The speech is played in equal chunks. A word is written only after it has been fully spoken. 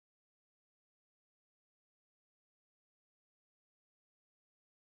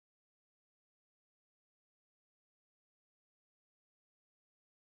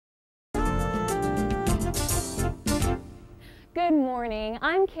Good morning,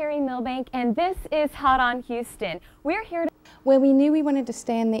 I'm Carrie Milbank and this is Hot on Houston. We're here to... Well, we knew we wanted to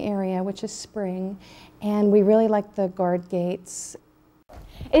stay in the area, which is spring, and we really like the guard gates.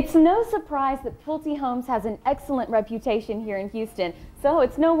 It's no surprise that Pulte Homes has an excellent reputation here in Houston, so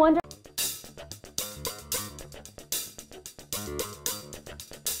it's no wonder...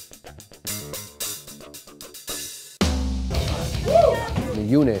 In the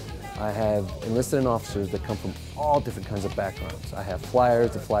unit, I have enlisted officers that come from all different kinds of backgrounds. I have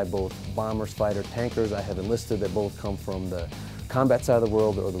flyers that fly both bombers, fighter, tankers. I have enlisted that both come from the combat side of the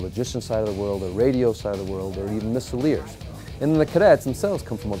world, or the logician side of the world, or radio side of the world, or even missileers. And then the cadets themselves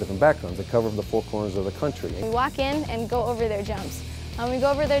come from all different backgrounds. They cover the four corners of the country. We walk in and go over their jumps. When we go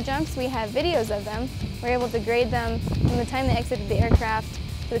over their jumps, we have videos of them. We're able to grade them from the time they exited the aircraft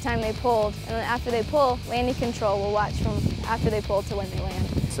to the time they pulled. And then after they pull, landing control will watch from after they pull to when they land.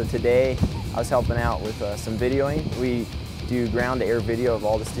 So today I was helping out with some videoing. We do ground-to-air video of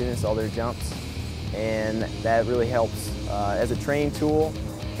all the students, all their jumps, and that really helps as a training tool.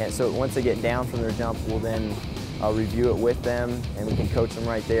 And so once they get down from their jump, we'll then review it with them and we can coach them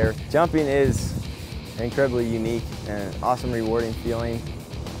right there. Jumping is incredibly unique and an awesome, rewarding feeling.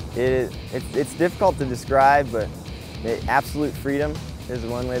 It's difficult to describe, but absolute freedom is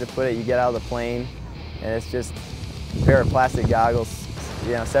one way to put it. You get out of the plane and it's just a pair of plastic goggles,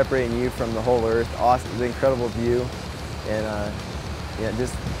 you know, separating you from the whole earth. Awesome, the incredible view, and you know,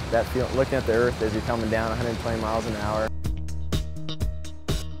 just that feeling, looking at the earth as you're coming down 120 miles an hour.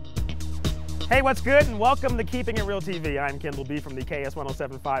 Hey, what's good? And welcome to Keeping It Real TV. I'm Kendall B. from the KS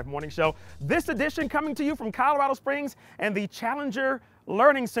 1075 Morning Show. This edition coming to you from Colorado Springs and the Challenger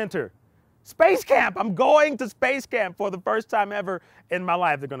Learning Center. Space Camp! I'm going to Space Camp for the first time ever in my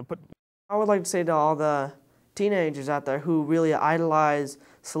life. They're going to put... I would like to say to all the teenagers out there who really idolize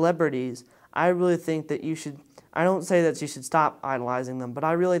celebrities, I really think that you should, I don't say that you should stop idolizing them, but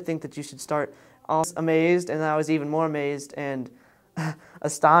I really think that you should start. I was amazed, and I was even more amazed and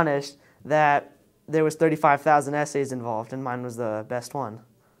astonished that there was 35,000 essays involved, and mine was the best one.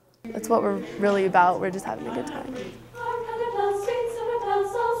 That's what we're really about. We're just having a good time.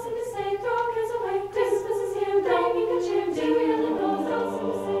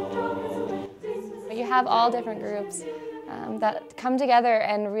 You have all different groups that come together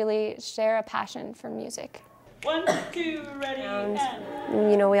and really share a passion for music. 1, 2, ready, and...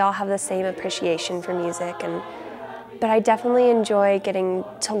 You know, we all have the same appreciation for music, but I definitely enjoy getting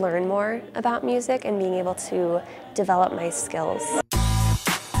to learn more about music and being able to develop my skills.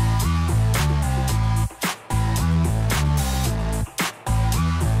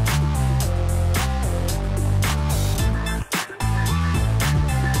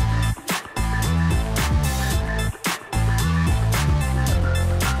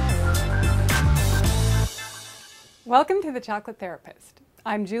 Welcome to The Chocolate Therapist.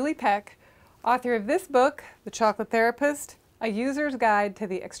 I'm Julie Peck, author of this book, The Chocolate Therapist, A User's Guide to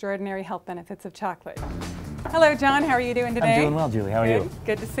the Extraordinary Health Benefits of Chocolate. Hello, John. How are you doing today? I'm doing well, Julie. How are you?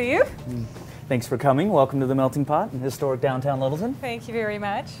 Good to see you. Thanks for coming. Welcome to the Melting Pot in historic downtown Littleton. Thank you very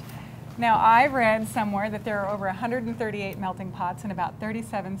much. Now, I read somewhere that there are over 138 melting pots in about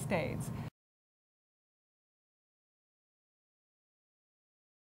 37 states.